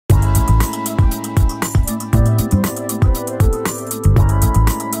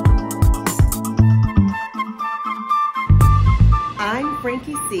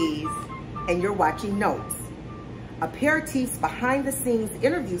and you're watching Notes, Aperitif's behind-the-scenes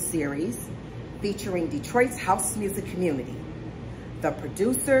interview series featuring Detroit's house music community. The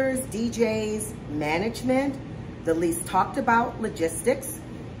producers, DJs, management, the least talked about logistics,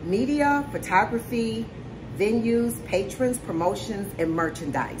 media, photography, venues, patrons, promotions, and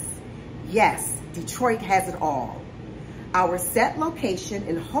merchandise. Yes, Detroit has it all. Our set location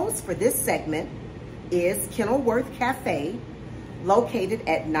and host for this segment is Kenilworth Cafe, located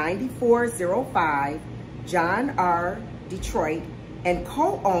at 9405 John R. Detroit, and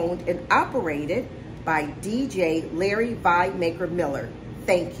co-owned and operated by DJ Larry Videmaker Miller.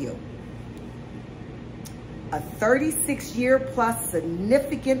 Thank you. A 36-year-plus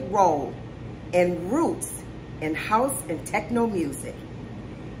significant role and roots in house and techno music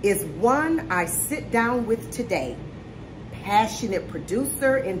is one I sit down with today. Passionate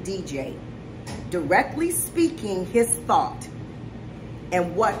producer and DJ, directly speaking his thought,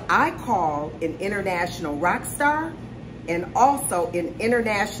 and what I call an international rock star, and also an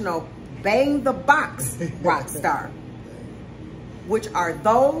international bang the box rock star, which are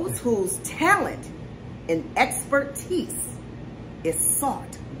those whose talent and expertise is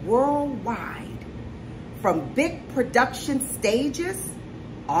sought worldwide. From big production stages,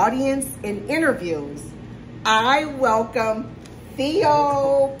 audience, and interviews, I welcome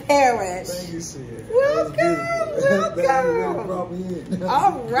Theo Parrish. Thank you, Sia. Welcome, welcome. Brought me in.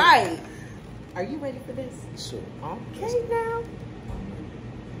 All right. Are you ready for this? Sure. Okay, now.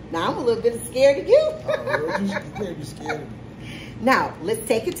 Now I'm a little bit scared of you. You can't be scared of me. Now, let's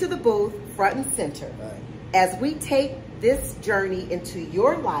take it to the booth, front and center. Right. As we take this journey into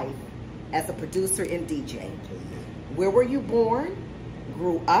your life as a producer and DJ. Okay, yeah. Where were you born,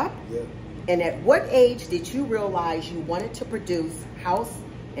 grew up, Yeah. and at what age did you realize you wanted to produce house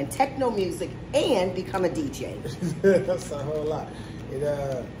and techno music and become a DJ? That's a whole lot.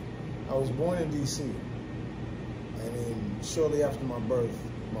 I was born in D.C. and then shortly after my birth,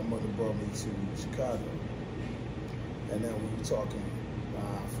 my mother brought me to Chicago. And then we were talking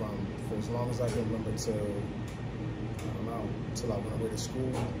for as long as I can remember till I went away to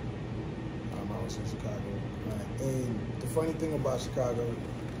school. I was in Chicago. And the funny thing about Chicago,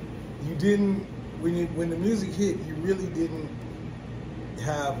 you didn't, when the music hit, you really didn't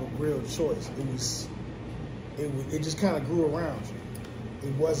have a real choice. It just kind of grew around you.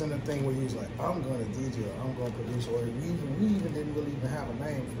 It wasn't a thing where you was like, I'm going to DJ, or I'm going to produce, or we even didn't really even have a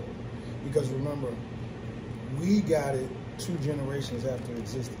name for it. Because remember, we got it 2 generations after it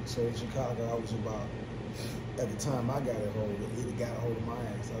existed. So in Chicago, I was about, at the time I got it got a hold of my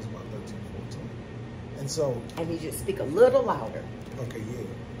ass. I was about 13, 14. And so... I need you to speak a little louder. Okay,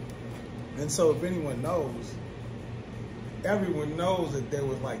 yeah. And so if anyone knows, everyone knows that there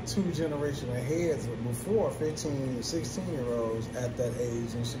was like 2 generations ahead before 15 and 16-year-olds at that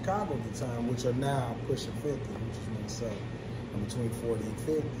age in Chicago at the time, which are now pushing 50, which is means so between 40 and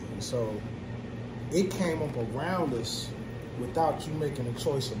 50. And so it came up around us without you making a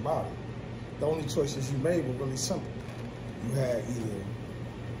choice about it. The only choices you made were really simple. You had either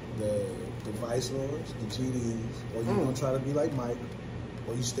the Vice Lords, the GDs, or you're gonna try to be like Mike,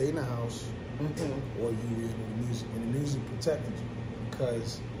 or you stay in the house, or you in the music protected you,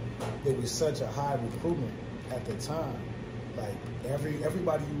 because there was such a high recruitment at the time. Like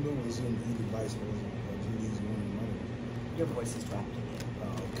everybody you knew was in either Vice Lords or GDs or winning money. Your voice is dropped again.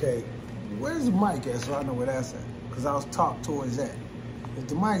 Okay, where's the mic at so I know where that's at? Because I was talked towards that. If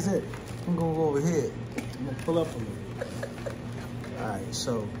the mic's at, I'm gonna go over here. I'm gonna pull up a little. All right,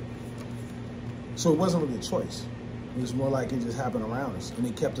 so it wasn't really a choice. It was more like it just happened around us, and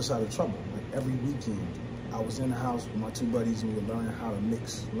it kept us out of trouble. Like every weekend, I was in the house with my 2 buddies, and we were learning how to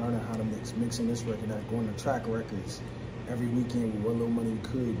mix, mixing this record, going to Track Records every weekend with what little money we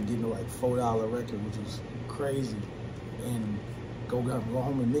could, and getting like $4 record, which was crazy, and go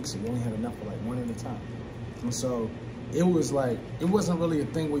home and mix it. We only had enough for like 1 at a time, and so it was like, it wasn't really a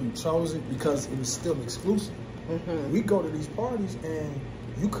thing where you chose it because it was still exclusive. We'd go to these parties and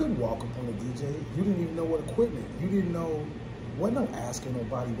you couldn't walk up on a DJ. You didn't even know what equipment. You didn't know, wasn't no asking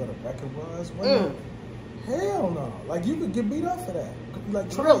nobody what a record was. Hell no. Like you could get beat up for that.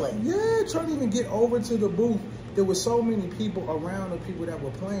 Like Really? Yeah, trying to even get over to the booth. There were so many people around the people that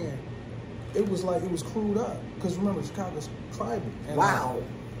were playing. It was like, it was crewed up. Because remember, Chicago's tribal. And Wow.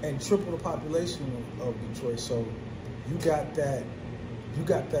 And triple the population of Detroit. So you got that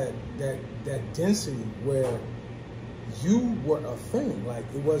density where you were a thing. Like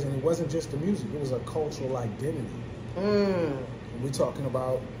it wasn't just the music, it was a cultural identity. We're talking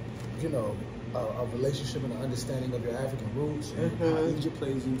about, you know, a relationship and an understanding of your African roots, and how Egypt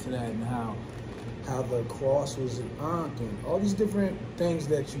plays into that, and how the cross was an ankh, and all these different things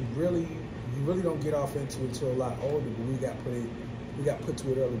that you really you really don't get off into it until a lot older, but we got put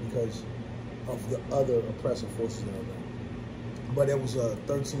to it early because of the other oppressive forces that are there. But it was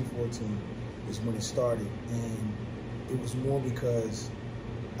 13, 14 is when it started, and it was more because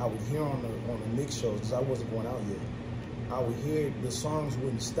I would hear on the mix shows, because I wasn't going out yet. I would hear the songs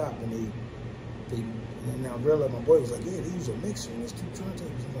wouldn't stop, and and I realized my boy was like, yeah, they use a mixer and there's 2 turntables.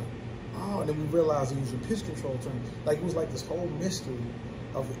 I'm like, oh, and then we realized they use a pitch control turn. Like, it was like this whole mystery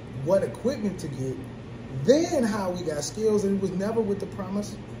of what equipment to get, then how we got skills, and it was never with the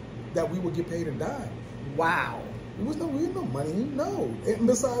promise that we would get paid a dime. Wow. We had no money, no. And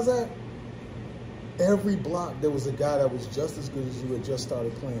besides that, every block there was a guy that was just as good as you had just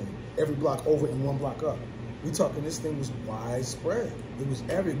started playing. Every block over and 1 block up. We talking, this thing was widespread. It was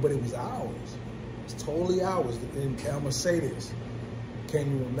but it was ours. It's totally ours. And I'm gonna say this. Can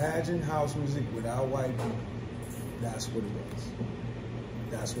you imagine house music without white people? That's what it was.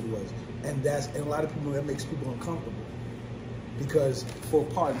 That's what it was. And a lot of people, that makes people uncomfortable. Because for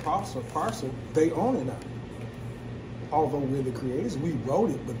part and parcel, they own it now. Although we're the creators, we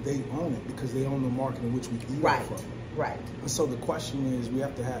wrote it, but they own it because they own the market in which we eat from. Right. And so the question is, we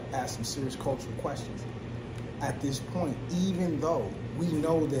have to ask some serious cultural questions. At this point, even though we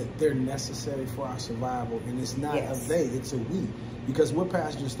know that they're necessary for our survival, and it's not a they, it's a we. Because we're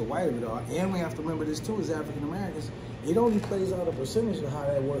past just the white of it all. And we have to remember this too, as African Americans, it only plays out a percentage of how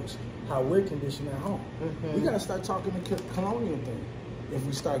that works, how we're conditioned at home. We gotta start talking the colonial thing. If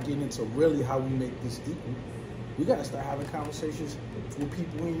we start getting into really how we make this equal, we gotta start having conversations with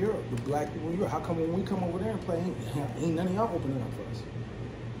people in Europe, with black people in Europe. How come when we come over there and play, ain't none of y'all opening up for us?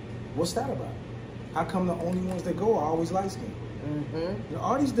 What's that about? How come the only ones that go are always light-skinned? You know,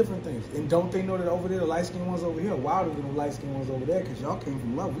 all these different things. And don't they know that over there, the light-skinned ones over here are wilder than the light-skinned ones over there, because y'all came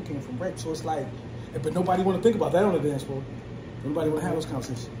from love, we came from rape. So it's like, but nobody want to think about that on the dance floor. Nobody want to have those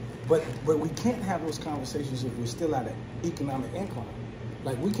conversations. But we can't have those conversations if we're still at an economic incline.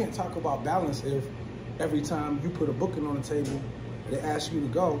 Like, we can't talk about balance if every time you put a booking on the table, they ask you to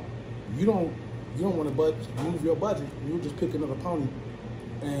go, you don't want to move your budget. You just pick another pony.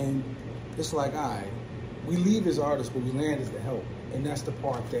 And it's like, all right, we leave as artists, but we land as the help. And that's the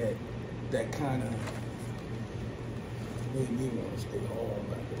part that kind of made me want to stay home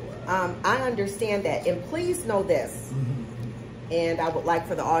after a while. I understand that. And please know this, and I would like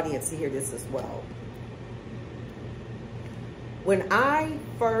for the audience to hear this as well. When I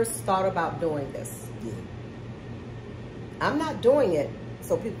first thought about doing this, I'm not doing it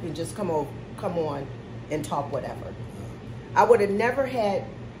so people can just come on and talk whatever. I would have never had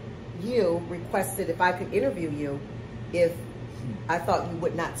you requested if I could interview you if I thought you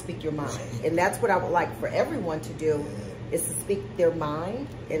would not speak your mind. And that's what I would like for everyone to do, is to speak their mind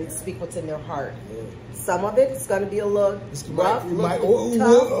and speak what's in their heart. Some of it is going to be a little rough, tough. It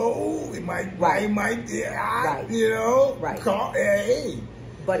might, you know? Hey.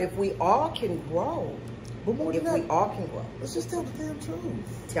 But if we all can grow, let's just tell the damn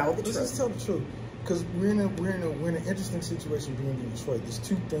truth. Tell the truth. Let's just tell the truth. Because we're in an interesting situation being in Detroit. There's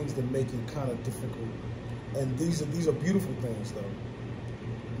 2 things that make it kind of difficult. And these are beautiful things, though.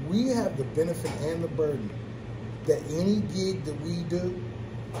 We have the benefit and the burden that any gig that we do,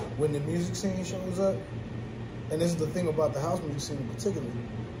 when the music scene shows up, and this is the thing about the house music scene in particular,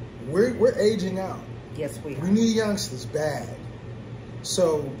 we're aging out. Yes, we are. We need youngsters bad.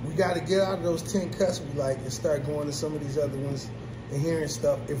 So we got to get out of those 10 cuts we like and start going to some of these other ones and hearing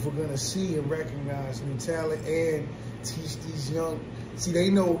stuff if we're gonna see and recognize new talent and teach these young. See, they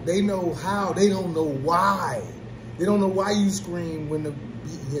know how. They don't know why. They don't know why you scream when the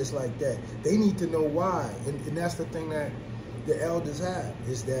beat hits like that. They need to know why, and that's the thing that the elders have,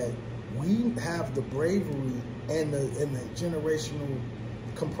 is that we have the bravery and the generational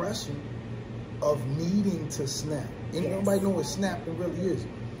compression of needing to snap. And nobody knows what snapping really is.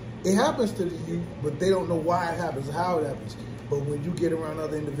 It happens to the youth, but they don't know why it happens, how it happens. But when you get around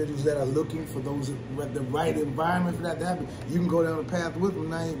other individuals that are looking for the right environment for that to happen, you can go down the path with them.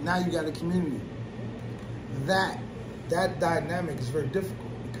 Now you got a community. That dynamic is very difficult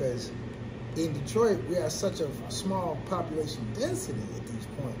because in Detroit, we have such a small population density at this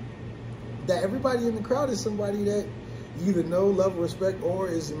point that everybody in the crowd is somebody that you either know, love, or respect, or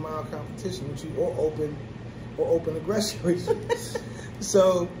is in mild competition with you, or open aggression with you.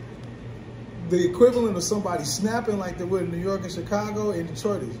 So the equivalent of somebody snapping like they would in New York and Chicago, in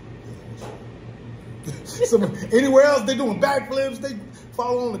Detroit is. Anywhere else, they're doing backflips, they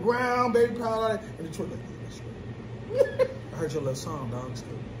fall on the ground, baby powder. In Detroit, like, yeah, that's right. I heard your little song, dog.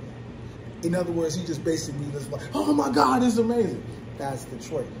 In other words, he just basically was like, oh my God, it's amazing. That's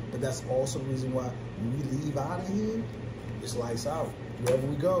Detroit. But that's also the reason why when we leave out of here, it's lights out. wherever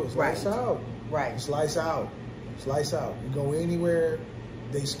we go, it's lights out. Right. It's lights out. It's lights out. We go anywhere,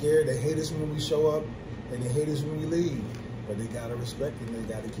 they scared, they hate us when we show up, and they hate us when we leave. But they gotta respect it, and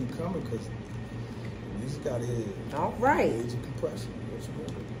they gotta keep coming, because we just gotta hit. All right. Age of compression.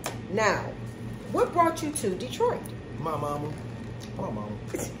 Now, what brought you to Detroit? My mama. My mama.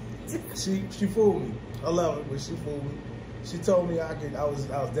 She fooled me. I love it, but she fooled me. She told me I was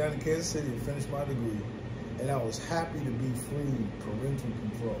down in Kansas City to finish my degree, and I was happy to be free parental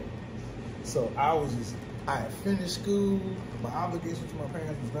control. So I had finished school, my obligation to my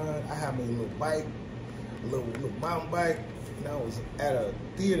parents was done. I had my little bike, a little mountain bike, and I was at a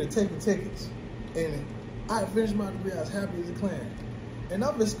theater taking tickets. And I had finished my degree, I was happy as a clam. And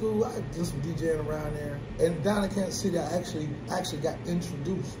up in school, I did some DJing around there. And down in Kansas City, I actually got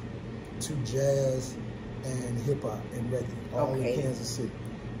introduced to jazz and hip hop and reggae, all in Kansas City.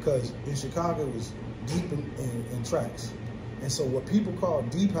 Because in Chicago, it was deep in tracks. And so what people call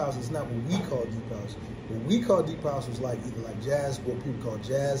deep house is not what we call deep house. What we call deep house was like either like jazz, what people call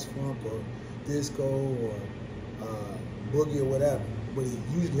jazz funk or disco or boogie or whatever. But it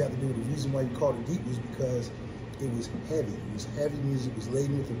usually had to do with the reason why you called it deep was because it was heavy. It was heavy music. It was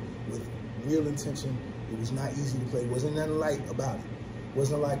laden with real intention. It was not easy to play. It wasn't nothing light about it. It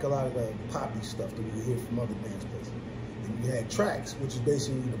wasn't like a lot of the poppy stuff that we hear from other dance places. And you had tracks, which is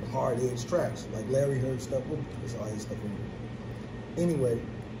basically the hard-edged tracks, like Larry Heard stuff. There's all his stuff in there. Anyway,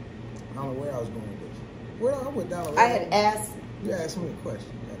 I don't know where I was going with this. Well, I went down. I had asked. You asked me a question.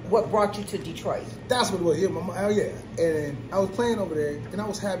 What brought you to Detroit? That's what it was. Yeah, And I was playing over there, and I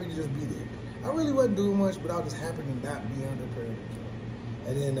was happy to just be there. I really wasn't doing much, but I was happy to not be under parental control.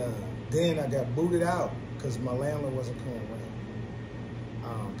 And then I got booted out because my landlord wasn't paying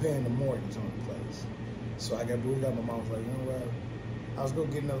rent, paying the mortgage on the place. So I got booted out. My mom was like, you know what? I was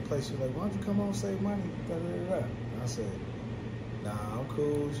gonna get another place. She was like, why don't you come home and save money? And I said, nah, I'm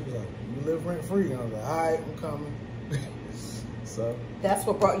cool. She was like, you live rent free. And I was like, all right, I'm coming. So that's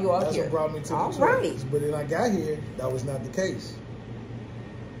what brought you out here. That's what brought me to Detroit. Right. But then I got here, that was not the case.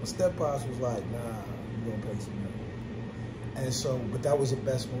 My step-pops was like, nah, you're gonna pay some money. And so, but that was the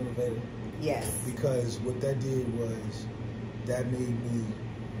best motivator. Yes. Because what that did was, that made me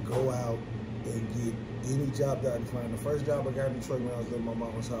go out and get any job that I could find. The first job I got in Detroit when I was living in my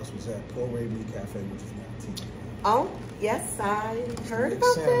mama's house was at Paul Raby Cafe, which is now TV. Oh, yes, I heard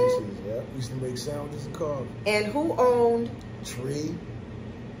about that. Yeah, used to make sandwiches and coffee. And who owned? Tree.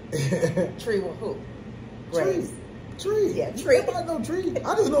 Tree with who? Grace. Tree. Yeah, Tree. Everybody know Tree.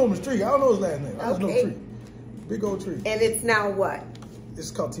 I just know him as Tree. I don't know his last name. I just know Tree. Big old Tree. And it's now what?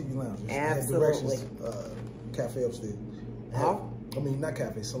 It's called TV Lounge. Absolutely. Cafe upstairs. Oh. I mean, not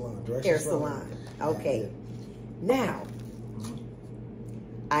cafe, salon. Hair salon. Okay. Yeah. Now,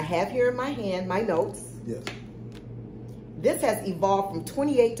 I have here in my hand my notes. Yes. This has evolved from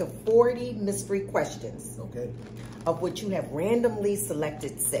 28 to 40 mystery questions. Okay. Of which you have randomly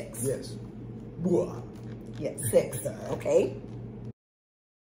selected 6. Yes. Whoa. Yes, 6. Okay.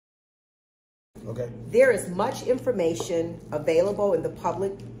 Okay. There is much information available in the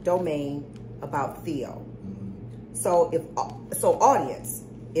public domain about Theo. Mm-hmm. So audience,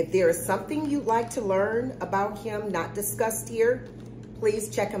 if there is something you'd like to learn about him not discussed here, please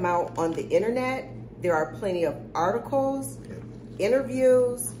check him out on the internet. There are plenty of articles,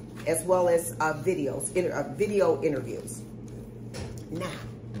 interviews, as well as video interviews. Now,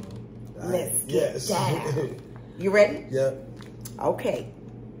 let's get down. You ready? Yeah. Okay.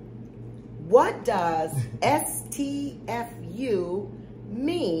 What does STFU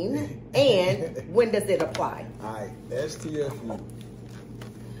mean, and when does it apply? All right, STFU.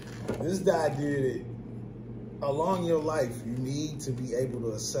 This is the idea that along your life, you need to be able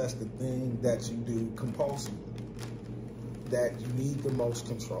to assess the thing that you do compulsively, that you need the most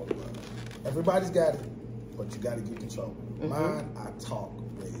control of. Everybody's got it, but you got to get control. Mm-hmm. Mine, I talk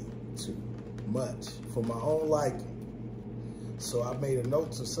way too much for my own liking. So I made a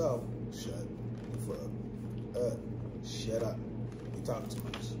note to self, shut the fuck up. Shut up. You talk too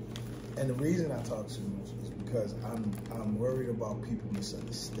much. And the reason I talk too much is because I'm worried about people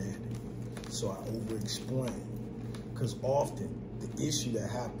misunderstanding. So I over-explain. Because often, the issue that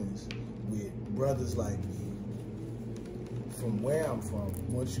happens with brothers like me, from where I'm from,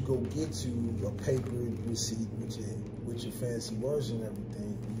 once you go get you a paper receipt with your fancy words and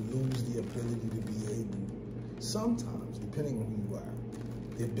everything, you lose the ability to be able, sometimes, depending on who you are,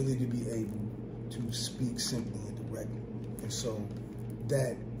 the ability to be able to speak simply and directly. And so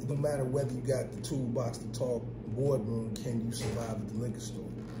that, no matter whether you got the toolbox to talk, boardroom, can you survive at the liquor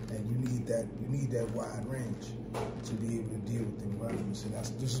store? And you need that wide range to be able to deal with the environment. So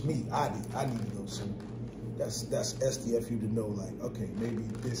this is me. I needed those. So That's SDFU to know, like, okay, maybe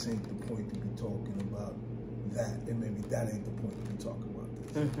this ain't the point to be talking about that, and maybe that ain't the point to be talking about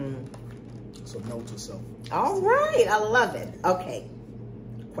this. So note to self. All right, I love it. Okay,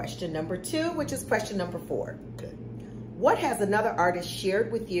 question number 2, which is question number 4. Okay. What has another artist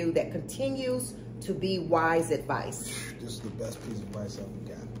shared with you that continues to be wise advice? This is the best piece of advice I ever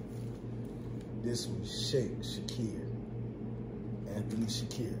got. This was Shakir. Anthony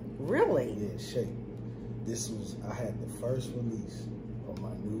Shakir. Really? Yeah, Shake. This was, I had the first release of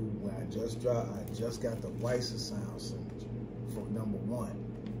my new, when I just dropped, I just got the Weiser sound signature for #1.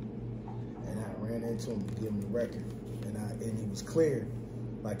 And I ran into him to give him the record. And he was clear.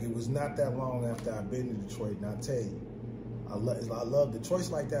 Like, it was not that long after I'd been to Detroit, and I tell you, I love Detroit's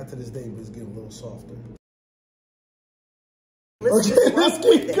like that to this day, but it's getting a little softer. Let's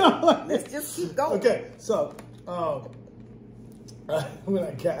keep going. Let's just keep going. Okay, so when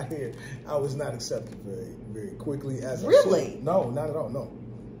I got here, I was not accepted very, very quickly as Really? I should. No, not at all, no.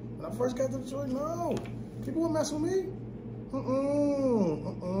 When I first got to Detroit, no. People would mess with me.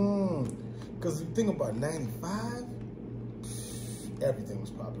 Because the thing about 95, everything was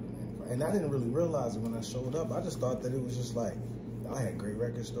popular in 95. And I didn't really realize it when I showed up. I just thought that it was just like, I had great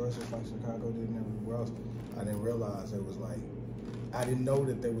record stores just like Chicago did and everywhere else. I didn't realize it was like, I didn't know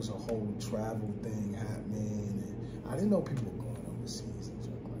that there was a whole travel thing happening. And I didn't know people were going overseas and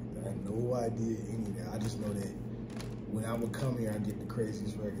stuff like that. I had no idea any of that. I just know that when I would come here, I'd get the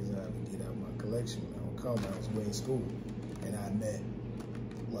craziest records I would get out of my collection. When I would come, I was way in school. And I met,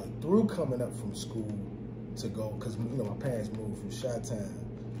 like, through coming up from school to go, because, you know, my parents moved from Chi-Town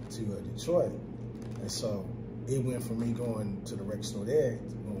to Detroit. And so it went from me going to the record store there.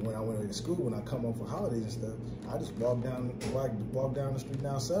 When I went away to school, when I come home for holidays and stuff, I just walk down the street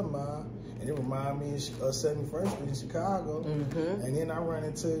down 7 Mile, and it reminded me of 71st Street in Chicago. And then I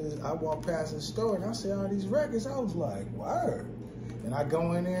walk past the store, and I see all these records. I was like, word. And I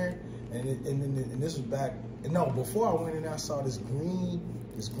go in there, and this was back, no, before I went in there, I saw this green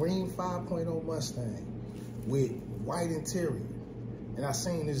 5.0 Mustang with white interior. And I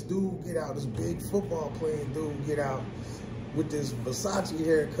seen this dude get out, this big football playing dude get out with this Versace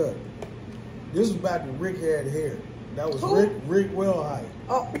haircut. This was back when Rick had hair. That was Rick Wellhite.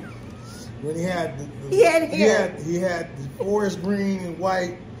 Oh. When he had he had hair. He had the forest green and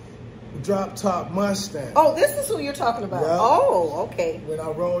white drop top Mustang. Oh, this is who you're talking about. Yep. Oh, okay. When I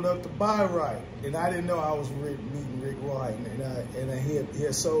rolled up to buy right, and I didn't know I was meeting Rick Wellhite, and he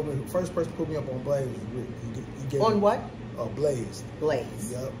had sold me. The first person put me up on Blaze was Rick. He gave on me, what? Blaze.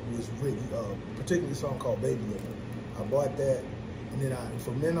 Blaze. Yep, it was Rick. Particularly a song called Baby Liver. I bought that, and then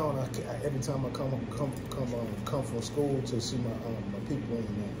from then on, every time I come from school to see my people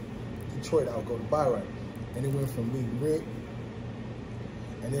in Detroit, I would go to buy right, and it went from me, Rick,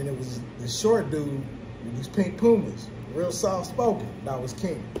 and then it was the short dude with these pink Pumas, real soft spoken. That was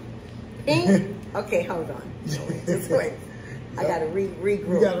King. Pink? Okay, hold on. This way. I gotta regroup.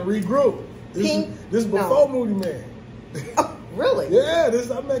 You gotta regroup. This is before Moody Man. Oh, really? Yeah,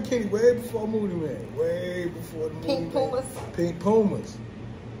 I met Kenny way before Moody Man. Way before the Moody Pink Pumas? Pink Pumas.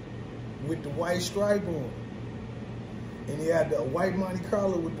 With the white stripe on. And he had the white Monte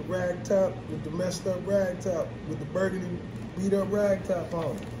Carlo with the rag top, with the messed up rag top, with the burgundy beat up rag top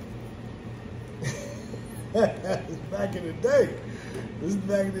on it. Back in the day. This is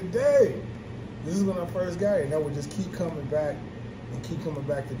back in the day. This is when I first got here. And I would just keep coming back and keep coming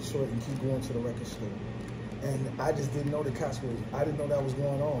back to Detroit and keep going to the record store. And I just didn't know the Cotswolds. I didn't know that was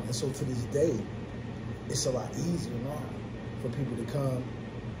going on. And so to this day, it's a lot easier now for people to come,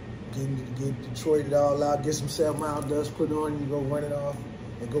 get Detroited all out, get some 7 Mile dust put on, you go run it off,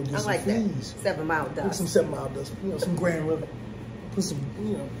 and go get some fees. 7 Mile dust. Put some 7 Mile dust, some Grand River, put some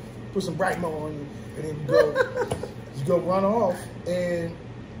Brightmo on you, and then you go run off. And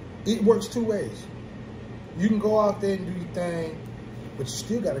it works 2 ways. You can go out there and do your thing, but you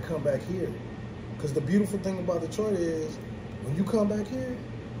still got to come back here. Because the beautiful thing about Detroit is, when you come back here,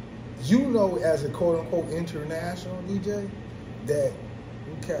 you know, as a quote-unquote international DJ, that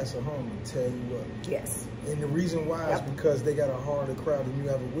you cats at home and tell you what. Yes. And the reason why is because they got a harder crowd than you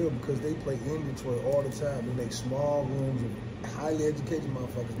ever will, because they play in Detroit all the time. They make small rooms with highly educated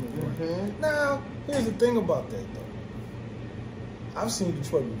motherfuckers. Now, here's the thing about that, though. I've seen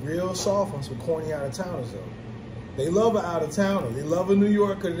Detroit be real soft on some corny out-of-towners, though. They love an out-of-towner. They love a New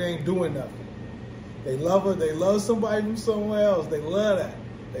Yorker that ain't doing nothing. They love her. They love somebody from somewhere else. They love that.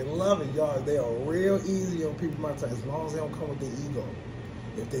 They love it, y'all. They are real easy on people my time, as long as they don't come with their ego.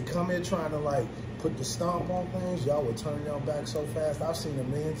 If they come here trying to, like, put the stomp on things, y'all will turn y'all back so fast. I've seen it a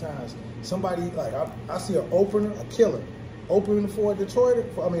million times. Somebody, like, I see an opener, a killer, opening for a Detroit,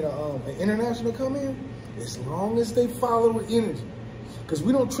 an international come in, As long as they follow with energy. Because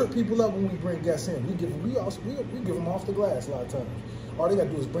we don't trip people up when we bring guests in. We give them off the glass a lot of times. All they got to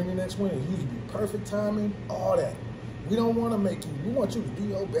do is bring the next one and you be perfect timing, all that. We don't want to make you, we want you to do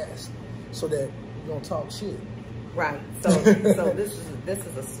your best so that you don't talk shit. Right. So this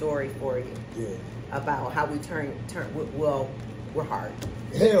is a story for you. Yeah. About how we well, we're hard.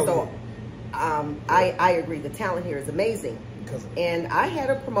 Hell so, yeah. I agree. The talent here is amazing. And I had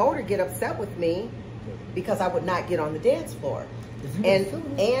a promoter get upset with me because I would not get on the dance floor.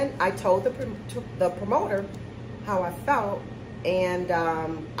 And I told the promoter how I felt, and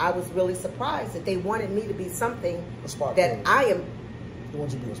I was really surprised that they wanted me to be something that I am. They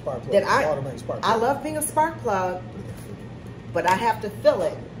want you to be a spark plug. That I love being a spark plug, but I have to fill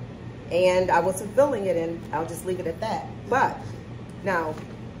it, and I wasn't filling it, and I'll just leave it at that. But now,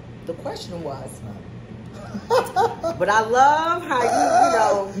 the question was. But I love how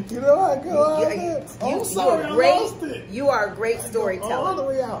you know I go you are a great storyteller. All the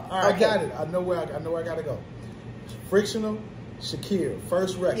way out. All right, okay. I got it. I know where I gotta go. Frictional, Shakir,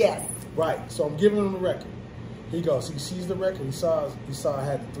 first record. Yes. Right. So I'm giving him the record. He goes, he sees the record, he saw I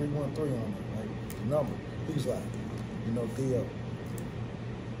had the 313 on it, right? The number. He was like, you know, Theo,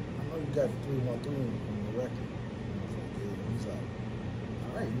 I know you got the 313 on the record. He's like,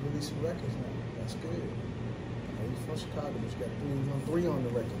 all right, you releasing records now. That's good. He's from Chicago, but you got 313 on the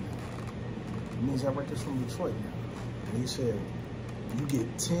record now. It means that record's from Detroit now. And he said, you get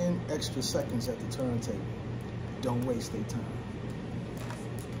 10 extra seconds at the turntable. Don't waste their time.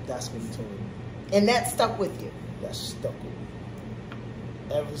 That's what he told me. And that stuck with you? That stuck with me.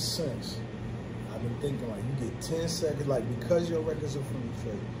 Ever since, I've been thinking like, you get 10 seconds, like because your records are from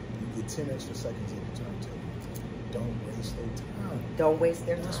Detroit, you get 10 extra seconds at the turntable. Don't waste their time. Don't waste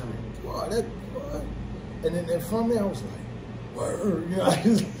their time. What? And then from there, I was like, word, you know,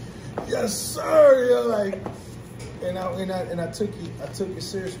 yes, sir, you know, like, and I took it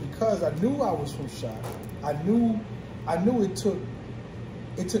serious because I knew I was from Chi. I knew it took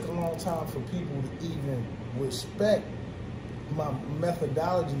a long time for people to even respect my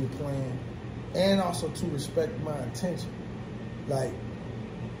methodology of playing, and also to respect my intention. Like,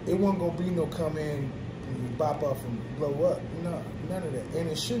 it wasn't gonna be no come in. You bop off and blow up. No, none of that. And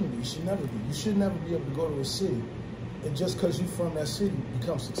it shouldn't be. You should never be. You should never be able to go to a city and just because you're from that city,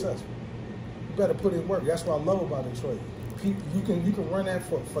 become successful. You better put in work. That's what I love about Detroit. You can run that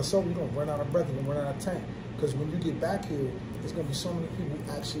for some, you're going to run out of breath, you're going to run out of tank. Because when you get back here, there's going to be so many people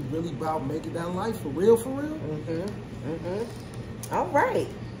actually really about making that life for real, for real. All right.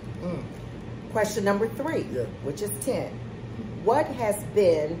 Question number 3, which is 10. What has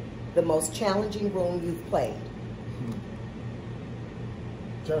been the most challenging room you've played?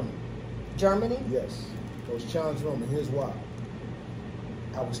 Germany. Germany? Yes. Most challenging room, and here's why.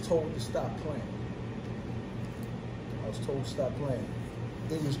 I was told to stop playing.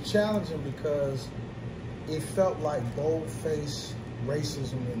 It was challenging because it felt like bold-faced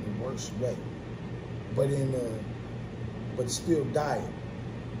racism in the worst way, but still diet.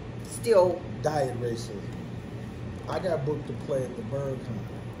 Still diet racism. I got booked to play at the Berghain.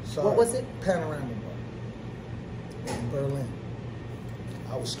 What was it? Panorama Bar in Berlin.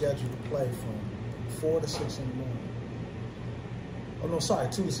 I was scheduled to play from 4 to 6 in the morning. Oh no, sorry,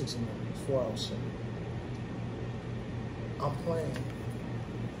 2 to 6 in the morning. It's 4 hours straight. I'm playing.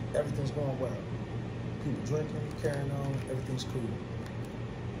 Everything's going well. People drinking, carrying on, everything's cool.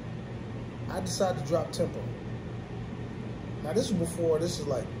 I decided to drop tempo. Now this is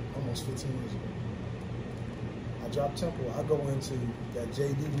like almost 15 years ago. I dropped tempo. I go into that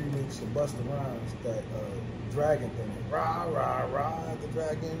JD remix of Busta Rhymes, that Dragon thing. Rah, rah, rah, the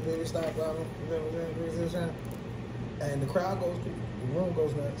Dragon, baby, stop, and the crowd goes, the room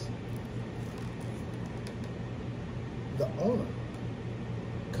goes nuts. The owner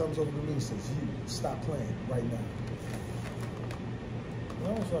comes over to me and says, you, stop playing right now. And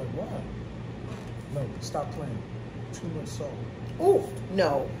I was like, why? No, stop playing. Too much soul. Oh,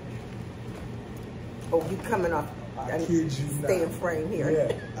 no. Oh, you coming off. I kid you stay not. In frame here.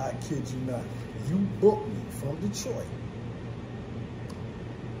 Yeah, I kid you not. You booked me from Detroit.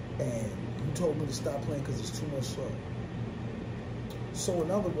 And you told me to stop playing because it's too much soul. So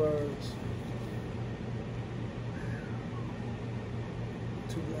in other words,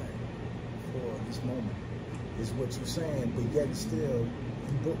 too late for this moment is what you're saying, but yet still,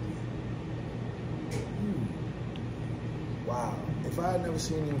 you booked me. Wow. If I had never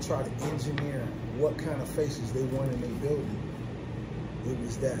seen them try to engineer what kind of faces they want in their building, it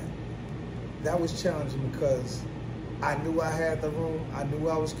was that. That was challenging because I knew I had the room. I knew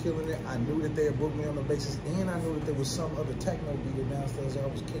I was killing it. I knew that they had booked me on the basis, and I knew that there was some other techno beater downstairs. I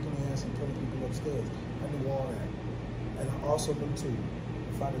was kicking ass and putting people upstairs. I knew all that. And I also knew too,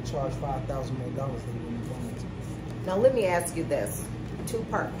 if I'd have charged $5,000 more, they wouldn't have gone to me. Now let me ask you this,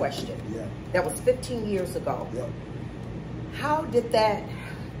 two-part question. Yeah. That was 15 years ago. Yep. How did that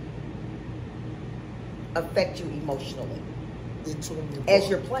affect you emotionally? It tore me apart. As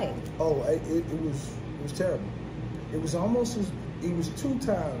you're playing? Oh, it was terrible. It was almost as, it was two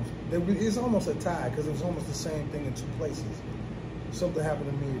times. It's almost a tie because it was almost the same thing in two places. Something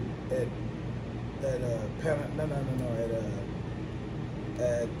happened to me at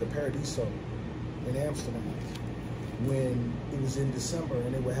the Paradiso in Amsterdam when it was in December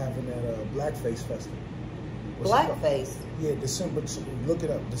and they were having that Blackface Festival. Blackface? Yeah, December, look it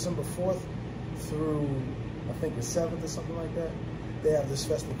up, December 4th through, I think the 7th or something like that. They have this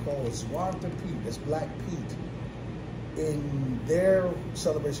festival called Zwarte Piet, that's Black Pete. In their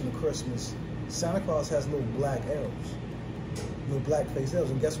celebration of Christmas, Santa Claus has little black elves, little black-faced elves,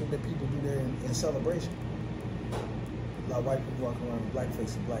 and guess what the people do there in celebration? A lot of white people walk around with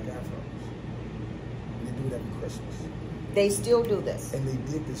blackface and black afros. And they do that for Christmas. They still do this? And they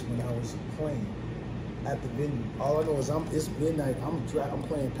did this when I was playing at the venue. All I know is it's midnight, I'm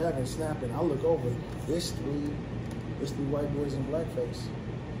playing pattern snapping, I look over, it's three white boys in blackface,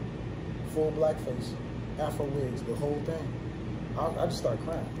 full blackface. Afro wigs, the whole thing. I just started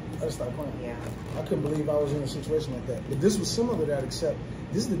crying. Yeah. I couldn't believe I was in a situation like that. But this was similar to that, except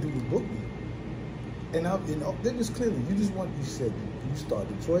this is the dude who booked me. And they just clearly, you said, you start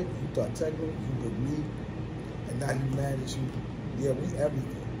Detroit, you start techno, you booked me, and now you mad at you. Yeah, we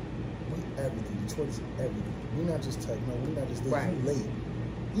everything. Detroit is everything. We're not just techno, we're not just this. Right.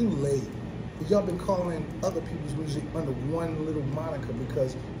 You late. Y'all been calling other people's music under one little moniker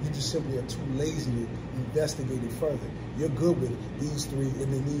because you just simply are too lazy to investigate it further. You're good with these three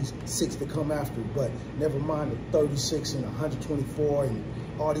and then these 6 that come after, but never mind the 36 and 124 and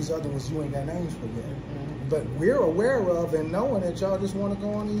all these other ones you ain't got names for yet. Mm-hmm. But we're aware of and knowing that y'all just want to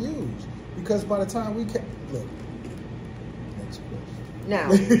go on and use. Because by the time we can, look, next question. Now,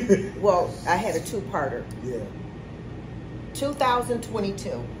 well, I had a two-parter. Yeah.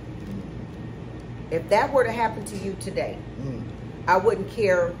 2022. If that were to happen to you today, I wouldn't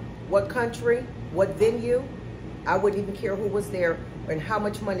care what country, what venue, I wouldn't even care who was there and how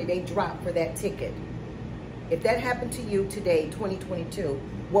much money they dropped for that ticket. If that happened to you today, 2022,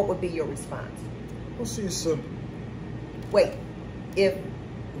 what would be your response? Well, see, it's simple. Wait, if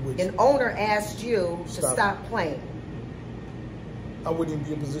an owner asked you to stop playing, I wouldn't even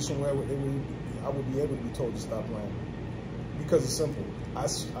be in a position where I would be able to be told to stop playing. Because it's simple. I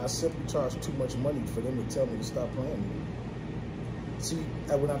simply charge too much money for them to tell me to stop playing. See,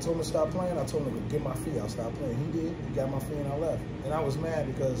 when I told him to stop playing, I told him to get my fee. I'll stop playing. He did. He got my fee and I left. And I was mad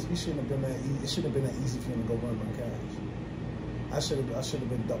because he shouldn't have been that easy. It shouldn't have been that easy for him to go run my cash. I should have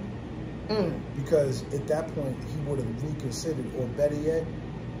been double. Because at that point, he would have reconsidered, or better yet,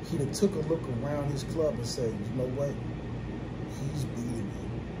 he'd have took a look around his club and said, you know what? He's beating me.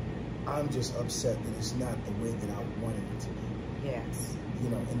 I'm just upset that it's not the way that I wanted it to be. Yes. You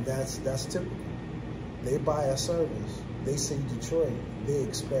know, and that's typical. They buy a service. They say Detroit. They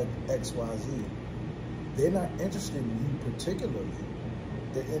expect X, Y, Z. They're not interested in you particularly.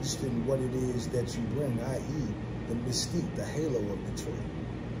 They're interested in what it is that you bring, i.e., the mystique, the halo of Detroit.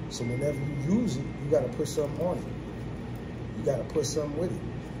 So whenever you use it, you got to put something on it. You got to put something with it.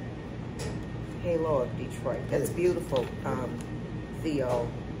 Halo of Detroit. That's beautiful, Theo.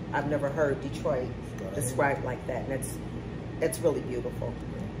 I've never heard Detroit described like that. And that's really beautiful.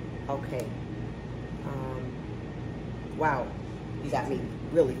 Okay. Wow. You got me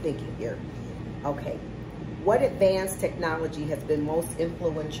really thinking here. Okay. What advanced technology has been most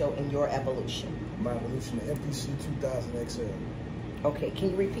influential in your evolution? My evolution, the MPC 2000 XL. Okay. Can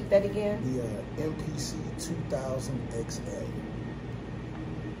you repeat that again? The MPC 2000 XL.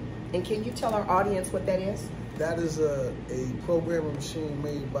 And can you tell our audience what that is? That is a programming machine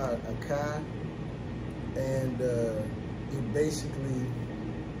made by Akai. And it basically,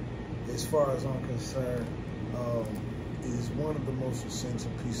 as far as I'm concerned, is one of the most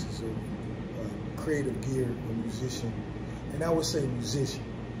essential pieces of creative gear a musician, and I would say musician,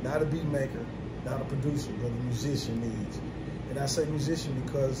 not a beat maker, not a producer, but a musician needs. And I say musician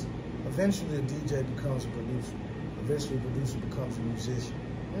because eventually a DJ becomes a producer. Eventually a producer becomes a musician.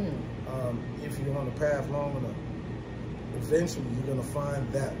 If you're on the path long enough, eventually you're going to find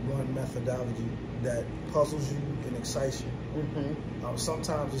that one methodology that puzzles you and excites you.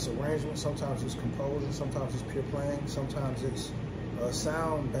 Sometimes it's arrangement, sometimes it's composing, sometimes it's pure playing, sometimes it's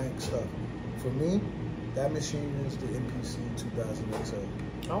sound bank stuff. For me, That machine is the MPC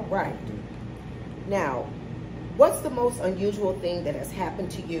 2008. All right. Now, what's the most unusual thing that has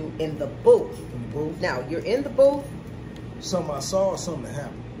happened to you in the booth? In the booth? Now, you're in the booth. Something I saw or something that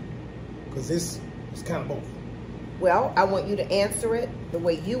happened? Because it's kind of both. Well, I want you to answer it the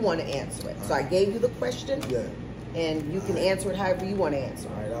way you want to answer it. So I gave you the question. Yeah. And you can answer it however you want to answer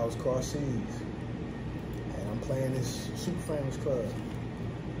it. All right, I was cross seas. And I'm playing this super famous club.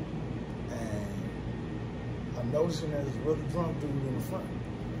 And I'm noticing there's this really drunk dude in the front.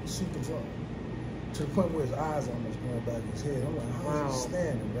 Super drunk. To the point where his eyes almost going back in his head. I'm like, how's he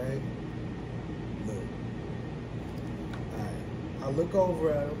standing, right? Look. All right. I look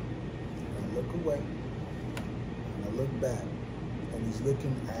over at him. And I look away. And I look back. And he's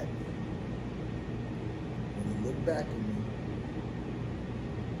looking at me. When he looked back at me,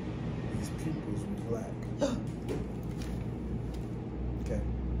 his pupils were black. Okay.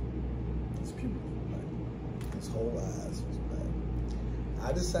 His pupils were black. His whole eyes was black.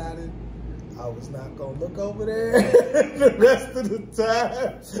 I decided I was not gonna look over there the rest of the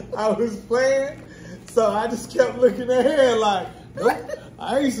time I was playing. So I just kept looking ahead like, nope,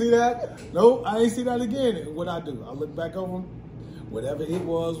 I ain't see that. Nope, I ain't see that again. And what I do, I look back over him. Whatever it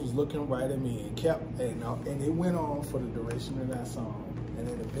was looking right at me and and it went on for the duration of that song. And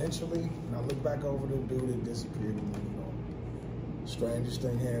then eventually, when I look back over the dude, it disappeared and moved on. Strangest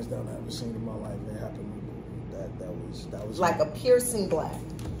thing, hands down, I ever seen in my life. It happened. That was like a piercing black.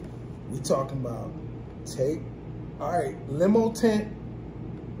 We talking about all right, limo tent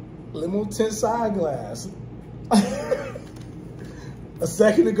side glass. A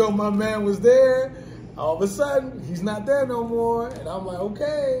second ago, my man was there. All of a sudden, he's not there no more. And I'm like,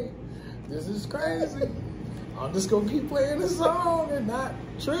 okay, this is crazy. I'm just gonna keep playing the song and not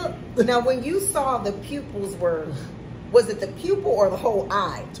trip. Now, when you saw the pupils was it the pupil or the whole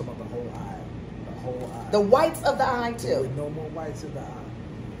eye? I'm talking about the whole eye. The whole eye. The whites of the eye, too? There were no more whites in the eye.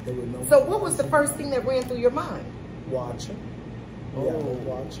 So what was the first thing that ran through your mind? Watching. Oh. Yeah,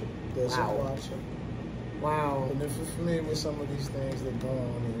 watching. There's some watching. Wow. And if you're familiar with some of these things that go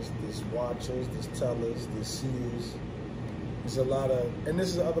on, there's watchers, there's tellers, there's seers. There's a lot of, and this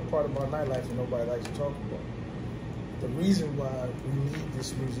is the other part of our nightlife that nobody likes to talk about. The reason why we need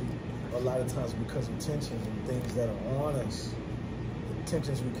this music a lot of times because of tensions and things that are on us, the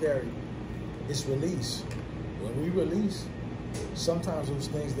tensions we carry, it's release. When we release, sometimes those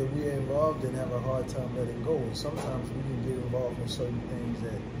things that we are involved in have a hard time letting go. And sometimes we can get involved in certain things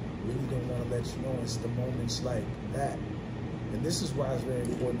that really don't want to let you know. It's the moments like that. And this is why it's very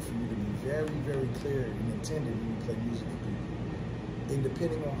important for you to be very, very clear and intended when you play music for people. And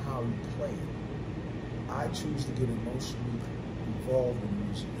depending on how you play, I choose to get emotionally involved in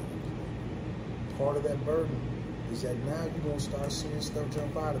music that I play. Part of that burden is that now you're going to start seeing stuff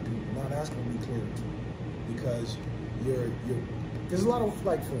jump out of people. Now that's going to be clear to you. Because there's a lot of,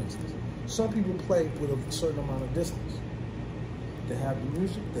 like for instance, some people play with a certain amount of distance. They have the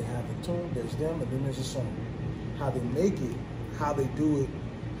music, they have the tune, there's them, and then there's a song. How they make it, how they do it,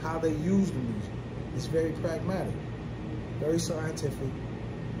 how they use the music. It's very pragmatic, very scientific,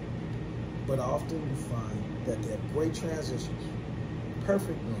 but often you find that they have great transitions,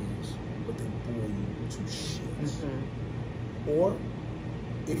 perfect melodies, but they bore you to shit. Mm-hmm. Or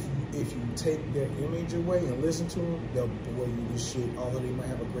if you take their image away and listen to them, they'll bore you to shit, although they might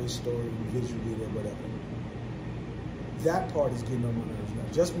have a great story visually or whatever. That part is getting on my nerves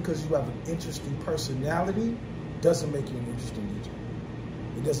now. Just because you have an interesting personality doesn't make you an interesting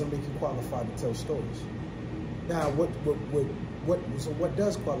DJ. It doesn't make you qualified to tell stories. Now, so what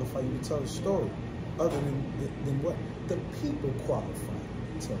does qualify you to tell a story? Other than what? The people qualify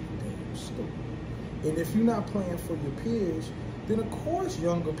to tell the damn story. And if you're not playing for your peers, then of course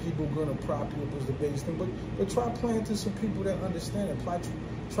younger people are gonna prop you up as the biggest thing. But try playing to some people that understand it.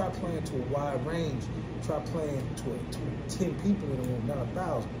 Try playing to a wide range. Try playing to 10 people in the room, not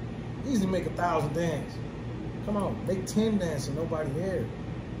 1,000. Easily make 1,000 dance. Come on, make 10 dance and nobody here.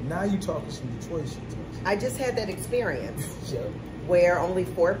 Now you talking some Detroit shit to us. I just had that experience. Yeah. Where only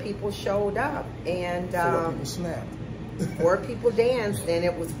 4 people showed up and 4 people snapped. 4 people danced, and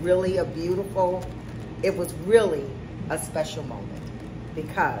it was really a special moment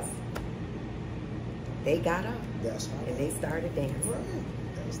because they got up and they started dancing. Right.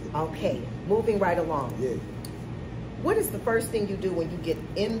 Okay, moving right along. Yeah. What is the first thing you do when you get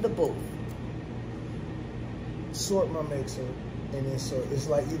in the booth? Sort my mixer, and then it's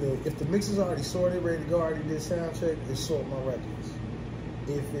like either if the mixer's already sorted, ready to go, already did sound check, it's sort my records.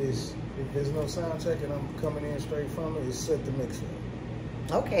 If there's no sound check and I'm coming in straight from it, it's set the mixer.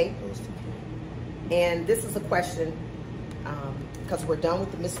 Okay. And this is a question because we're done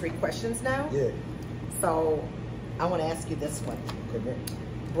with the mystery questions now. Yeah. So I want to ask you this one. Okay.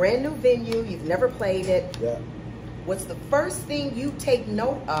 Brand new venue, you've never played it. Yeah. What's the first thing you take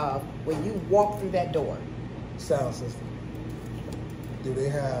note of when you walk through that door? Sound system. Do they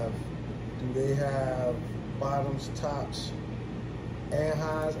have bottoms, tops, and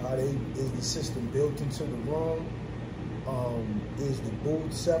highs? Is the system built into the room? Is the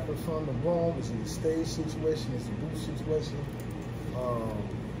booth separate from the room? Is it a stage situation? Is it a booth situation?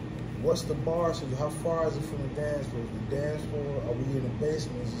 What's the bar? So how far is it from the dance floor? Is the dance floor? Are we in the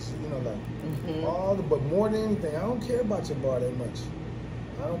basement? Is this, like but more than anything, I don't care about your bar that much.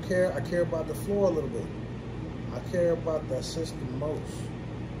 I don't care. I care about the floor a little bit. I care about that system most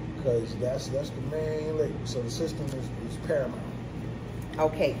because that's the main link. So the system is paramount.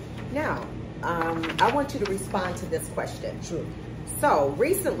 Okay. Now, I want you to respond to this question. Sure. So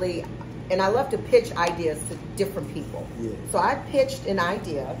recently, and I love to pitch ideas to different people. Yeah. So I pitched an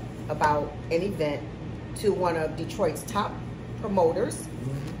idea about an event to one of Detroit's top promoters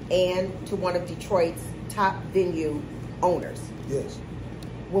and to one of Detroit's top venue owners. Yes.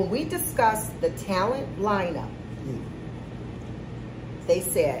 When we discussed the talent lineup, they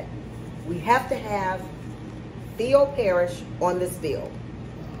said, we have to have Theo Parrish on this bill.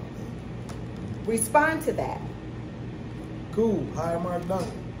 Respond to that. Cool. Hire Mark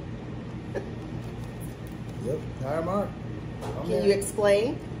Duncan. Yep. Hire Mark. Can you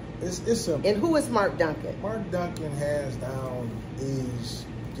explain? It's simple. And who is Mark Duncan? Mark Duncan, hands down, is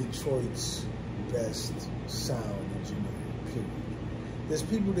Detroit's best sound engineer, period. There's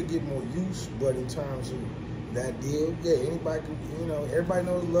people that get more use, but in terms of that deal, yeah, anybody can, everybody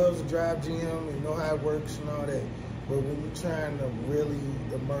loves to drive GM and know how it works and all that. But when you're trying to really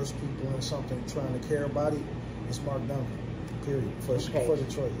immerse people in something, trying to care about it, it's Mark Duncan, period, for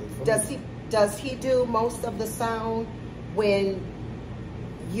Detroit. Does he do most of the sound when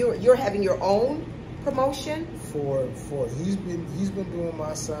you're having your own promotion? He's been doing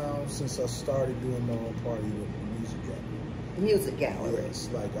my sound since I started doing my own party with the music gallery. Music gallery. Yes,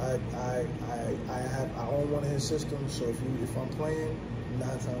 like I own one of his systems, so if I'm playing, 9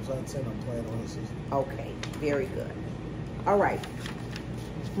 times out of 10 I'm playing on his system. Okay, very good. All right,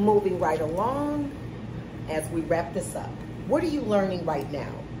 moving right along as we wrap this up. What are you learning right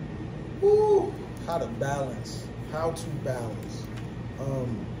now? Ooh, how to balance.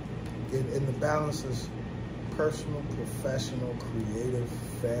 And the balance is personal, professional, creative,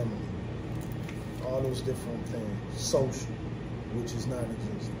 family, all those different things. Social, which is not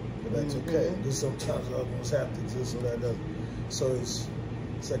existent, but that's okay. Because sometimes other ones have to exist, so that doesn't. So it's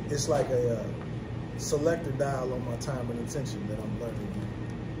like a selector dial on my time and attention that I'm learning to do.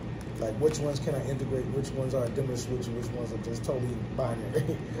 Like which ones can I integrate, which ones are a dimmer switch, which ones are just totally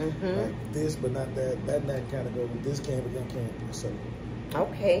binary. Like this, but not that. That kind of go with this can, but that can't. So.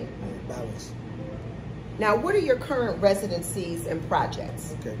 Okay. Balance. Now, what are your current residencies and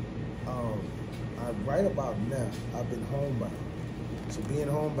projects? Okay. Right about now, I've been homebound. So being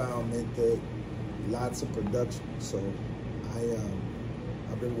homebound meant that lots of production. So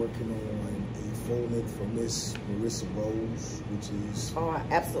I've been working on a full length for Miss Marissa Rose, which is I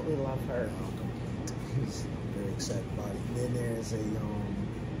absolutely love her. Very excited about it. And then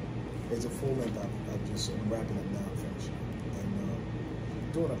there's a full length I'm wrapping up now, finishing.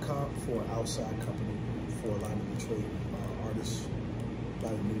 Doing a comp for an outside company for a lot of Detroit artists, a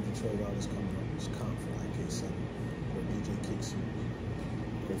lot of new Detroit artists coming up. It's comp for IK7, where DJ kicks you.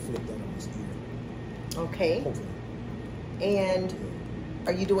 They flip that on his ear. Okay. Hopefully. And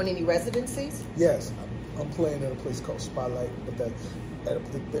are you doing any residencies? Yes, I'm playing at a place called Spotlight, but that's at an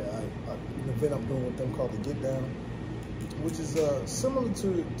event I'm doing with them called the Get Down, which is similar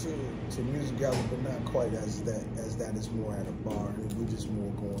to music gallery, but not quite as that. It's more at a bar, and we're just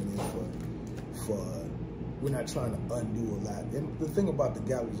more going in for. We're not trying to undo a lot. And the thing about the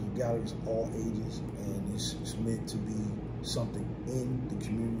galleries all ages, and it's meant to be something in the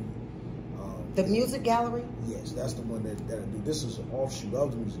community. The music gallery? Yes, that's the one that I do. This is an offshoot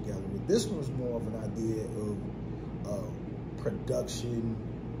of the music gallery. But this one's more of an idea of production,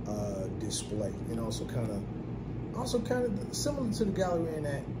 display, and also kind of similar to the gallery in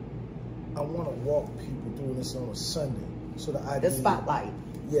that I want to walk people through this on a Sunday. So the idea, the Spotlight.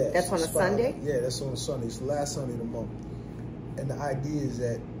 Yeah, that's on a Sunday. Yeah, that's on a Sunday. It's the last Sunday of the month, and the idea is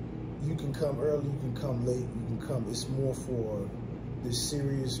that you can come early, you can come late, you can come. It's more for the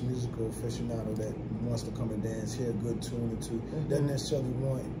serious musical aficionado that wants to come and dance, hear a good tune or two. Doesn't necessarily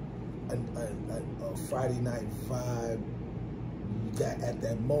want a Friday night vibe at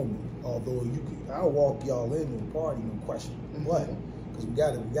that moment. Although I'll walk y'all into a party, no question. But because we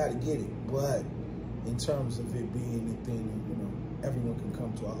gotta get it. But in terms of it being the thing, everyone can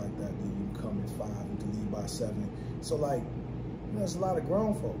come to. I like that. You can come at 5, you can leave by 7. So like, you know, there's a lot of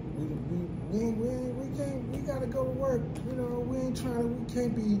grown folk. We gotta go to work. You know,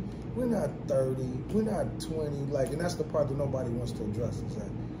 we're not 30, we're not 20. Like, and that's the part that nobody wants to address is that,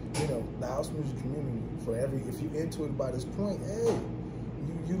 you know, the house music community, if you're into it by this point, hey,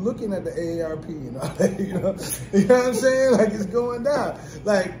 you looking at the AARP and all that, you know what I'm saying? Like, it's going down.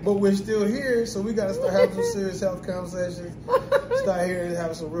 Like, but we're still here, so we gotta start having some serious health conversations. Start here and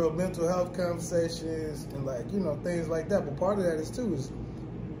have some real mental health conversations and, like, you know, things like that. But part of that is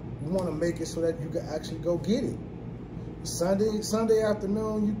we want to make it so that you can actually go get it. Sunday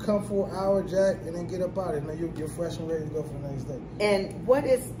afternoon, you come for an hour, Jack, and then get up out of it. Now you're fresh and ready to go for the next day. And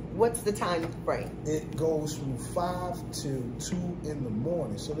what's the time frame? It goes from 5 to 2 in the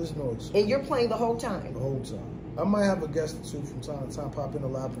morning, so there's no excuse. And you're playing the whole time? The whole time. I might have a guest or two from time to time, pop in a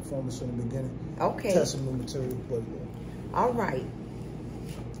live performance in the beginning. Okay. Test some new material, but yeah. All right.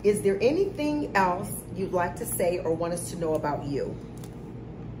 Is there anything else you'd like to say or want us to know about you?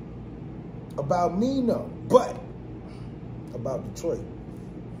 About me, no. But about Detroit,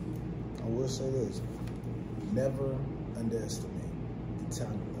 I will say this. Never underestimate the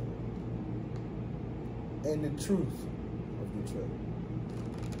talent level and the truth of Detroit.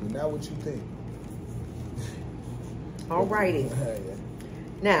 But not what you think. All righty. Yeah.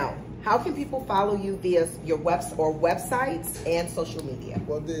 Now, how can people follow you via your websites and social media?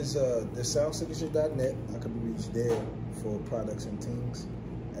 Well, there's soundsignature.net. I can be reached there for products and things.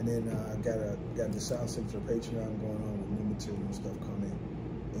 And then I got the Sound Signature Patreon going on with new material and stuff coming.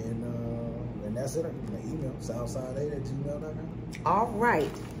 And that's it. My email, soundsign8@gmail.com. All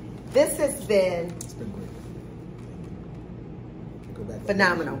right. This has been... It's been great. Go back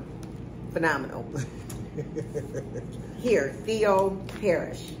phenomenal. Phenomenal. Here, Theo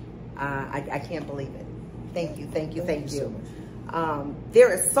Parrish. I can't believe it. Thank you. Thank you so much.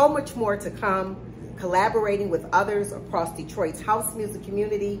 There is so much more to come. Collaborating with others across Detroit's house music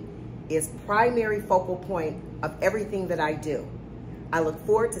community is primary focal point of everything that I do. I look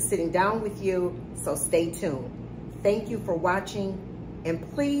forward to sitting down with you, so stay tuned. Thank you for watching, and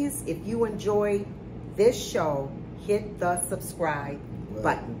please, if you enjoyed this show, hit the subscribe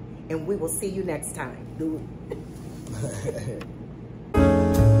button, and we will see you next time. Do it.